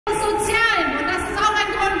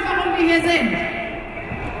wir sind.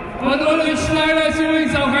 Und Ulrich Schneider ist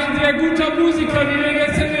übrigens auch ein sehr guter Musiker, den wir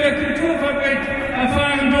gestern in der Kulturfabrik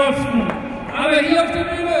erfahren durften. Aber hier auf der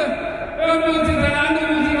Bühne hören wir uns jetzt eine andere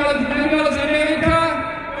Musik aus Amerika.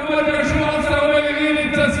 Da wurde ja schon oft darüber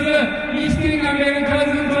geredet, dass wir nicht gegen Amerika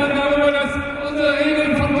sind, sondern darüber, dass unsere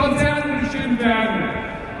Regeln von Konzernen bestimmt werden.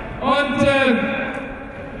 Und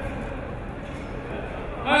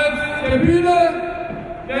auf der Bühne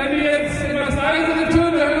werden wir jetzt etwas leisere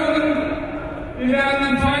Töne hören. Wir werden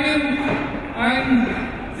empfangen einen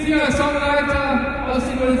Singer-Songwriter aus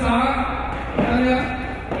den USA. Er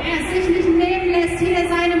es sich nicht nehmen lässt, hier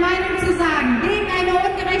seine Meinung zu sagen, gegen eine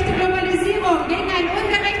ungerechte Globalisierung, gegen ein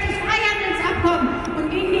ungerechtes Freihandelsabkommen und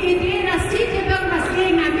gegen die Idee, dass TTIP irgendwas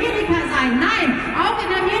gegen Amerika sei. Nein, auch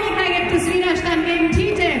in Amerika gibt es Widerstand gegen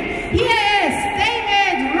TTIP. Hier ist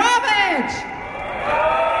David Rovitch.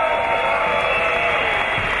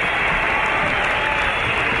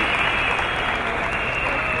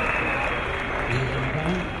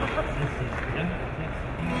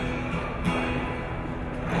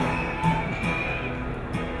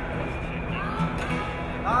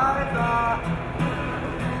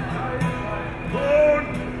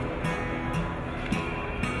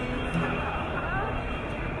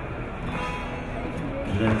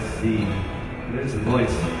 Let's see. There's a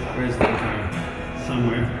voice. Where's the guitar?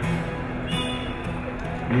 Somewhere.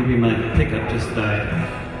 Maybe my pickup just died.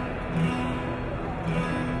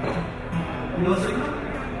 No signal?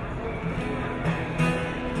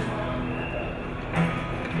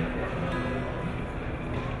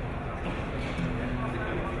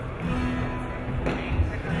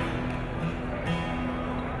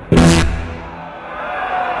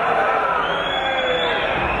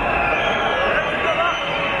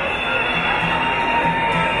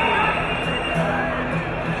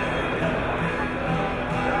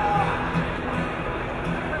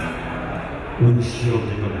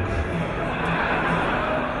 Entschuldigung.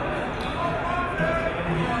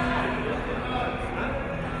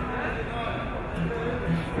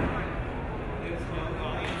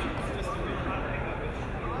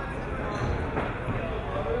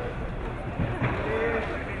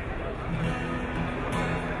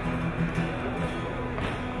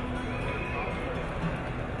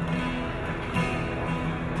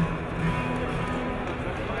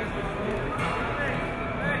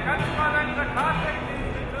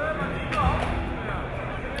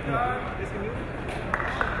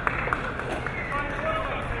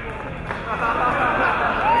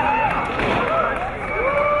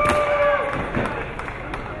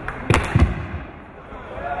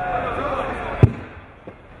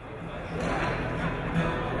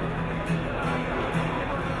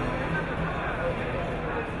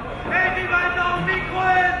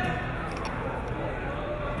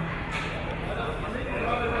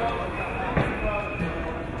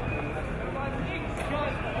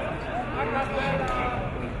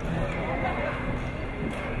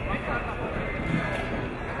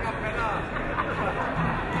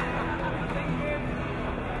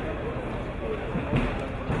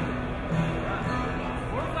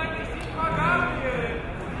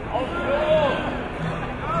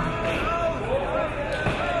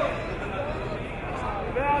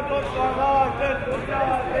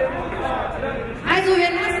 Also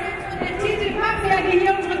wir lassen uns von der TTIP-Mafia, die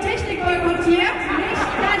hier unsere Technik boykottiert, nicht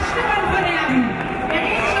das Stimmen verderben. Wir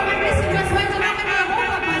reden schon mal ein bisschen, was heute noch in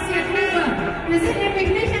Europa passiert wäre. Wir sind nämlich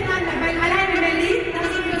nicht in Land, weil allein in Berlin, da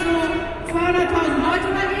sind wir so 200.000 Leute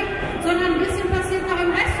überlegt, sondern ein bisschen passiert noch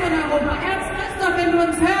im Rest von Europa. Ernst Christoph, wenn du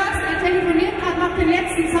uns hörst, er telefoniert gerade nach den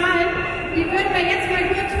letzten Zahlen, die würden wir jetzt mal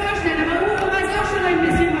kurz vorstellen. Aber Uwe weiß auch schon ein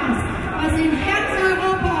bisschen was in ganz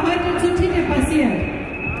Europa heute zu TTIP passiert.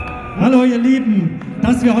 Hallo ihr Lieben,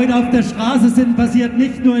 dass wir heute auf der Straße sind, passiert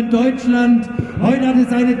nicht nur in Deutschland. Heute hat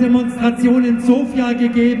es eine Demonstration in Sofia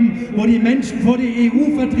gegeben, wo die Menschen vor die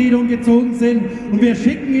EU-Vertretung gezogen sind. Und wir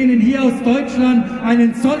schicken Ihnen hier aus Deutschland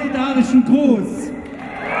einen solidarischen Gruß.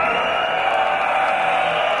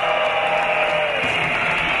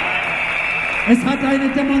 Es hat eine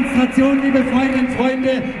Demonstration, liebe Freundinnen und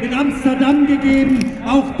Freunde, in Amsterdam gegeben.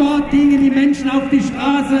 Auch dort gingen die Menschen auf die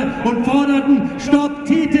Straße und forderten: Stopp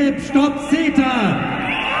TTIP, Stopp CETA.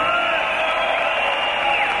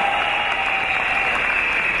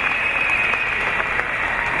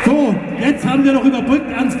 So, jetzt haben wir noch überbrückt.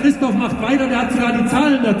 Ernst Christoph macht weiter, der hat sogar die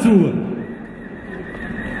Zahlen dazu.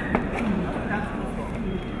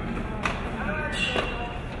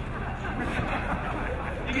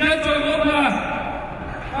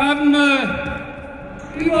 Haben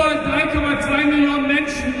über 3,2 Millionen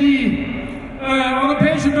Menschen die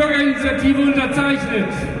Europäische Bürgerinitiative unterzeichnet.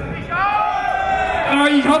 Ja,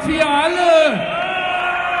 ich hoffe, ihr alle.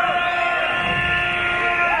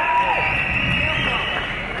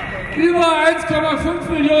 Über 1,5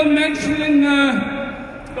 Millionen Menschen in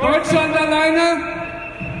Deutschland alleine.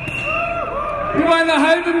 Über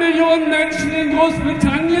 1,5 Million Menschen in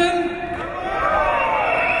Großbritannien.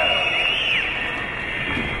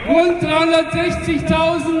 Rund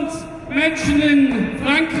 360.000 Menschen in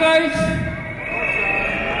Frankreich.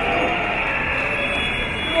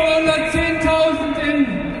 110.000 in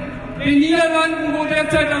den Niederlanden, wo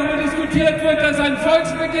derzeit darüber diskutiert wird, dass ein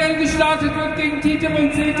Volksbegehren gestartet wird gegen TTIP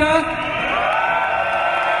und CETA.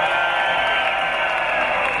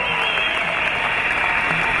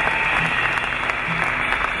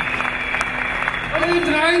 Und in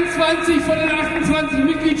 23 von den 28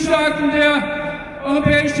 Mitgliedstaaten der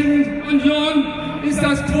Europäischen Union ist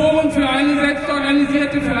das Quorum für eine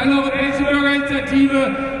selbstorganisierte, für eine europäische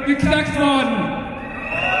Bürgerinitiative geknackt worden.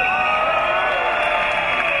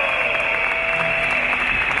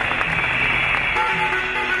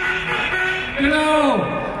 Genau.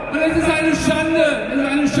 Und es ist eine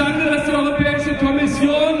Schande, dass die Europäische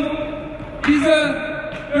Kommission diese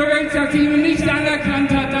Bürgerinitiative nicht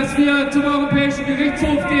anerkannt hat, dass wir zum Europäischen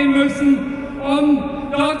Gerichtshof gehen müssen,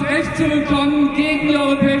 um dort Recht zu bekommen gegen die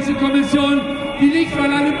Europäische Kommission, die nicht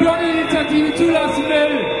mal eine Bürgerinitiative zulassen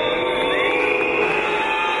will.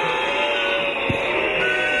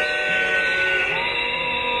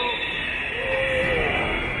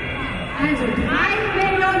 Also 3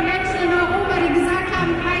 Millionen Menschen in Europa, die gesagt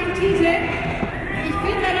haben, kein TTIP. Ich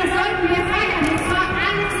finde, das sollten wir feiern. Und zwar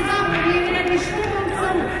alle zusammen, um hier wieder die Stimmung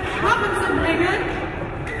zum Kochen zu bringen.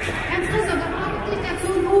 Ganz Christoph, was braucht dich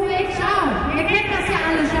dazu? Uwe, schau. Ihr kennt das ja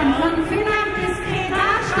alle schon. Von Finnland bis Kreta,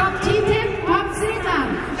 Stopp TTIP, Stopp CETA.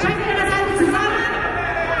 Schaffen wir das alle zusammen?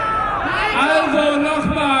 Also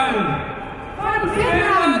nochmal. Von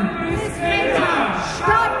Finnland bis Kreta,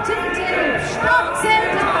 Stopp TTIP, Stopp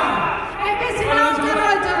CETA. Ein bisschen lauter,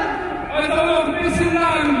 Leute. Also noch ein bisschen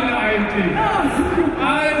lang hier eigentlich.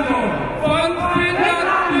 Also, von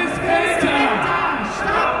Finnland bis Kreta.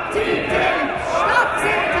 Stopp TTIP, Stopp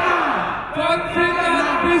CETA. Von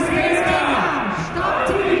Finnland bis Kreta. Stopp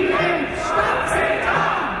TTIP, Stopp CETA.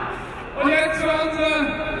 Und jetzt für unsere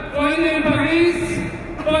Freunde in Paris.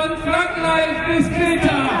 Von Frankreich bis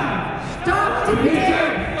Kreta. Stopp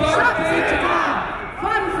TTIP, Stopp CETA.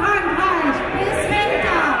 Von Frankreich bis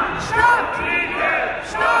Kreta. Stopp TTIP,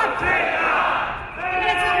 Stopp CETA. Und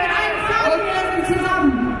jetzt haben wir einen Fahrlesen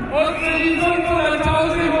zusammen. Und für die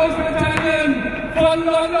 500.000 in Großbritannien. Von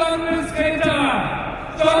London bis Kreta.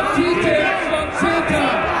 Stopp TTIP, Stopp CETA.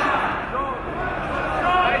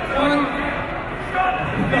 Und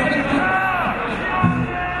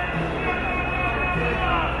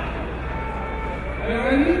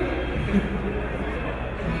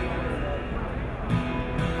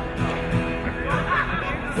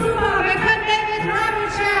Super, wir können David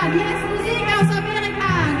Roberts hören. Hier ist Musik aus Amerika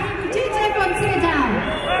gegen TTIP und CETA.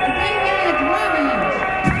 David Roberts.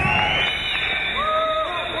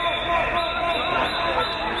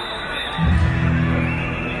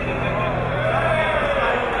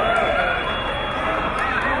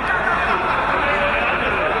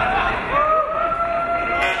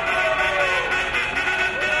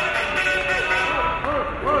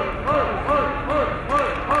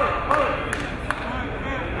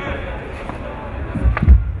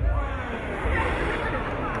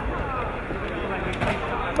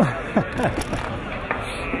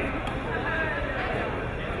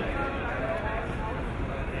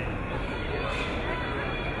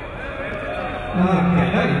 Okay,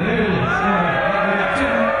 there it is. All right, we got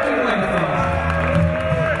two microphones.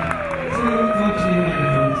 Two functioning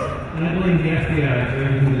microphones. And I blame the FBI for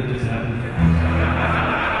everything that just happened.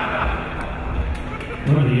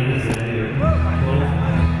 Or the NSA or both.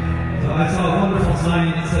 So I saw a wonderful sign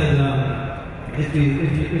that said, if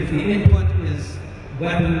the input is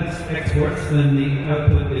weapons exports, then the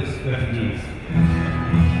output is refugees.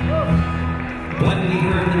 When we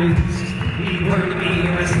were to be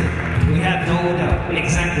arrested, we had no doubt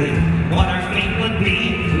exactly what our fate would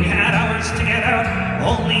be. We had hours to get out,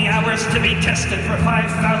 only hours to be tested for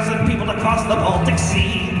 5,000 people across the Baltic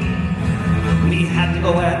Sea. We had to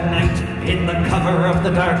go at night in the cover of the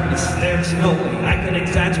darkness. There's no way I could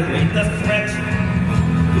exaggerate the threat.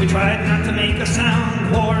 We tried not to make a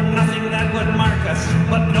sound or nothing that would mark us,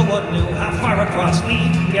 but no one knew how far across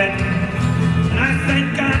we'd get. And I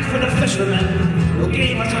thank God for the fishermen who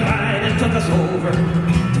gave us a ride and took us over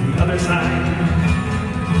to the other side.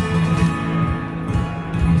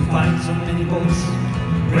 To find so many boats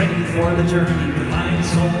ready for the journey, to find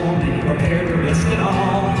so many prepared to risk it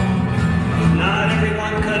all. Not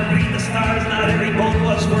everyone could read the stars, not every boat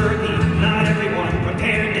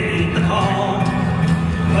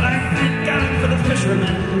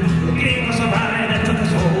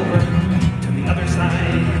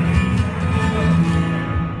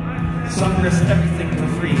Some risked everything for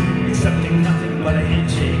free, accepting nothing but a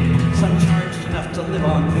handshake. Some charged enough to live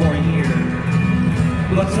on for a year.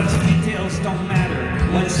 But such details don't matter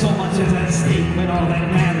when so much is at stake, when all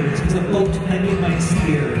that matters is a boat that you might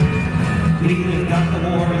steer. We lived out the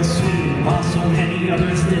war in Sweden while so many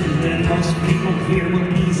others didn't, and most people here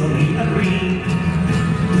will easily agree.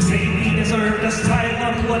 To say we deserved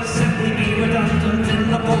asylum would simply be redundant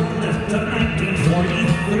in the boat lift of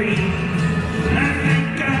 1943. And I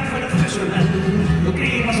thank God for the fishermen who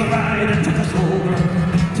gave us a ride and took us over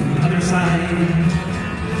to the other side.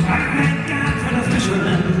 I thank God for the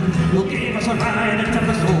fishermen who gave us a ride and took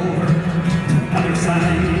us over to the other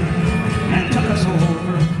side. And took us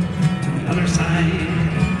over to the other side.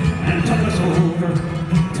 And took us over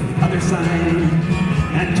to the other side.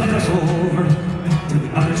 And took us over to the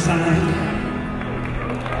other side.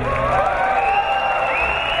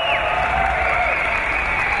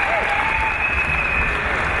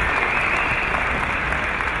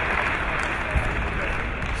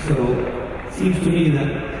 So, it seems to me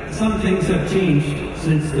that some things have changed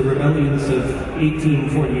since the rebellions of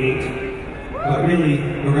 1848, but really,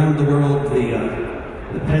 around the world,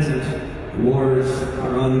 the peasant wars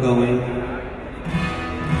are ongoing.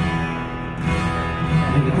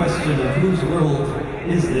 And the question of whose world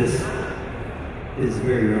is this is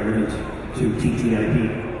very relevant to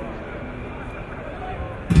TTIP.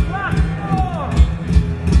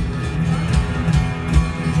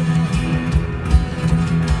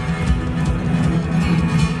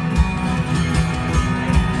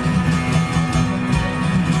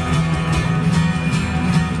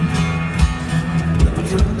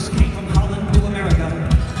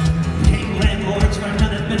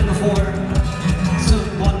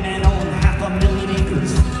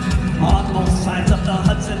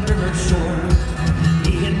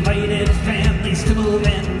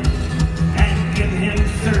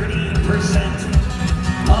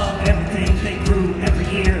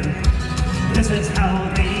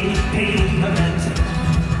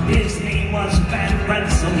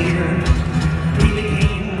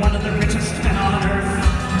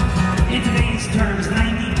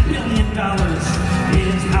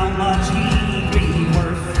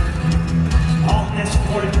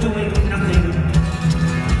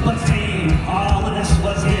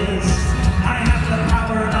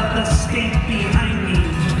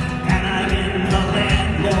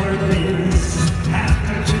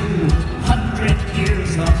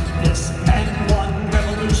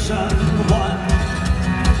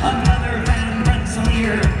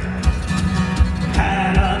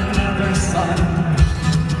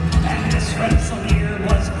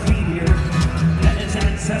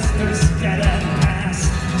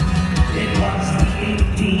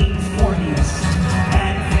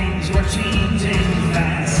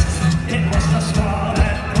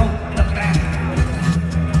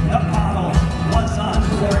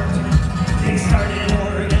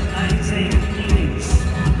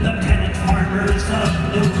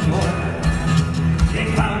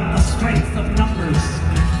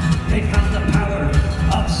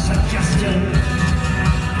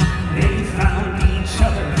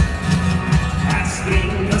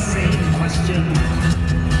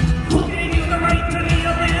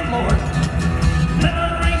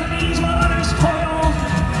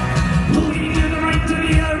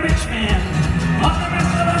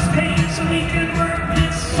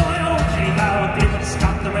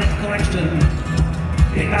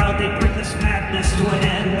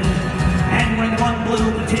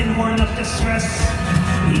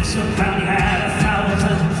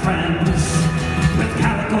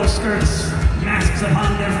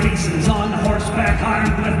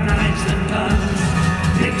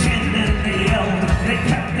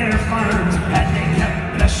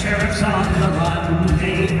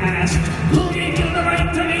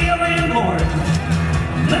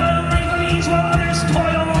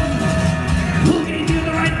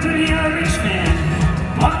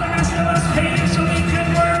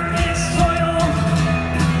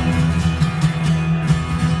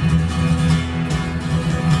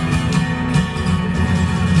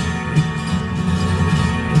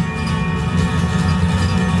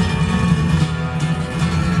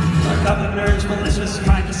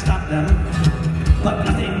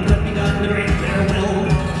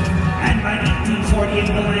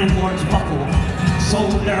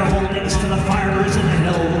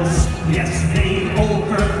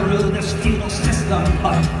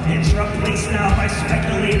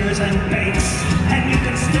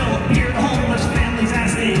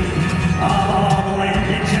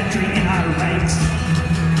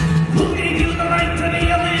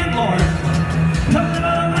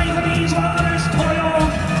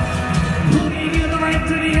 right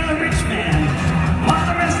to be a rich man, while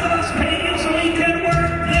the rest of us pay you so we can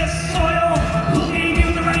work this soil? Who gave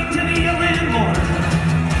you the right to be a landlord?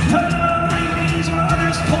 To the raise or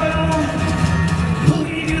others toil? Who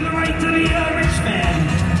gave you the right to be a rich man,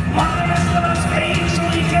 while the rest of us pay you so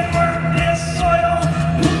we can work this soil?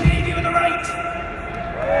 Who gave you the right?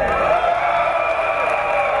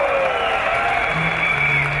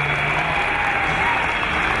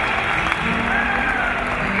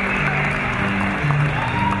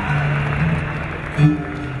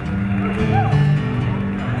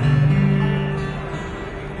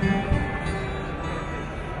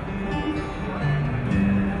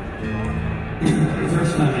 The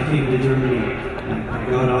first time I came to Germany, I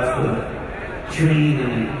got off the train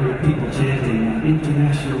and I heard people chanting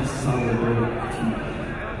international solidarity.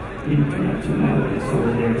 International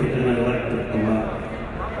solidarity, and I liked it a lot.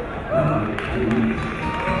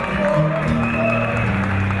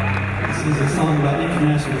 This is a song about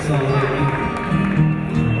international solidarity.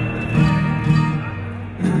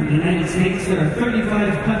 In the United States, there are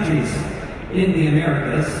 35 countries in the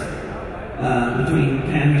Americas, between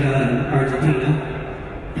Canada and Argentina,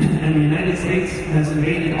 and the United States has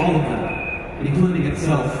invaded all of them, including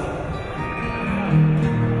itself.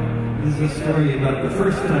 This is a story about the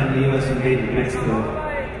first time the U.S. invaded Mexico,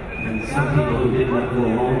 and some people who did not go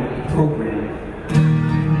along with the program.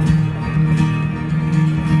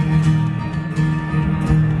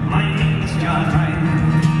 My name is John Ryan.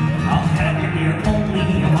 I'll have you here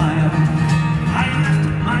only a while. I left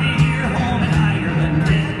my dear home in Ireland.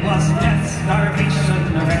 It was death, starvation,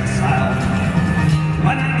 or exile.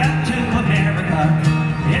 When I got to America,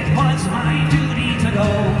 it was my duty to go.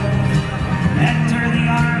 Enter the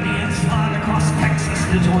army and slog across Texas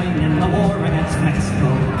to join in the war against Mexico.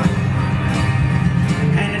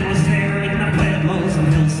 And it was there in the pueblos and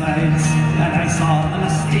hillsides that I saw the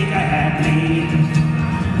mistake I had made.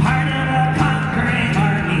 Part of a conquering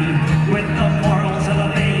army with the morals of a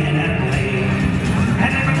bayonet blade.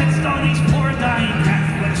 And amidst all these poor dying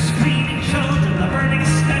Catholics, screaming children, the burning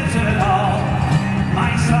stench of it all,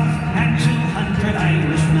 myself and 200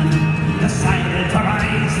 Irishmen decided to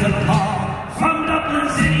rise to the call. From Dublin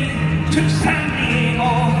City to San Diego,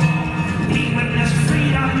 we witnessed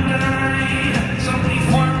freedom denied. So we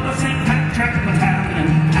formed the St. Patrick Battalion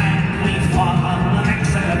and we fought on the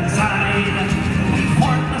Mexican side. We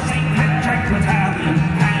formed the St. Patrick Battalion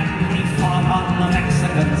and we fought on the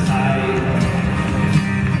Mexican side.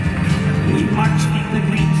 We marched beneath the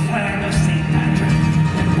green flag of St. Patrick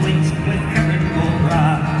and blazed with Erin Gold,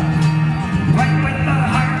 right with the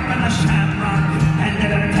harp and the shamrock and the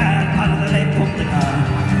tad out of the Republica.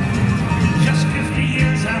 Just 50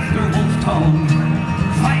 years after Wolf Tone,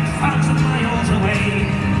 5,000 miles away,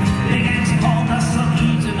 the gangs called us a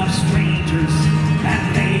legion of strangers, and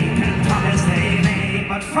they can talk as they may.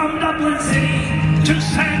 But from Dublin City to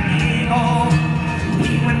San Diego,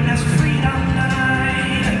 we witnessed freedom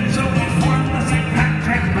denied. So we formed the St.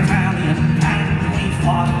 Patrick Battalion, and we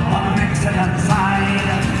fought on the Mexican side.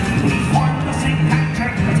 We formed the St.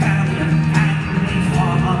 Patrick Battalion, and we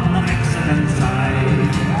fought on the Mexican side.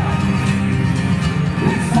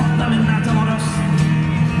 We fought them in Matamoros,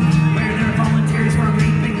 where their volunteers were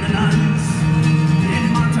raping the nuns. In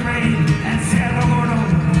Monterrey and Cerro Gordo,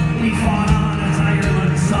 we fought on as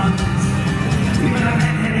Ireland's sons. We were the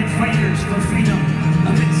red-headed fighters for freedom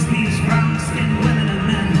amidst these brown-skinned women and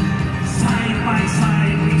men. Side by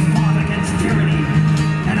side, we fought against tyranny,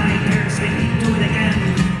 and I dare say we'd do it again.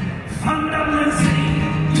 From Dublin City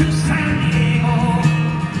to San Diego,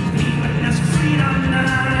 we witnessed freedom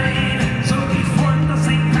denied. So we formed the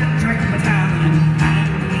St. Patrick Battalion, and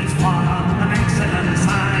we fought on the Mexican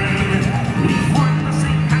side. We formed the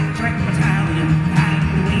St. Patrick Battalion, and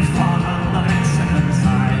we fought on the Mexican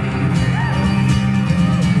side.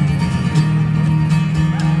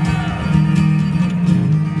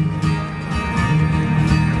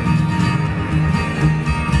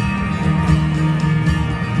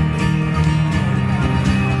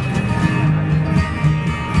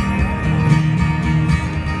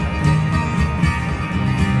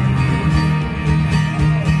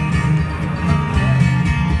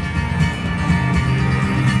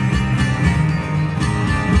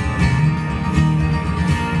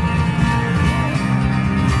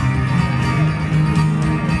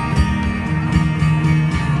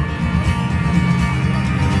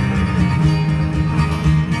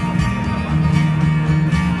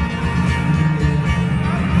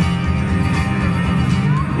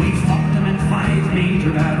 We fought them in 5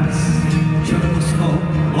 major battles.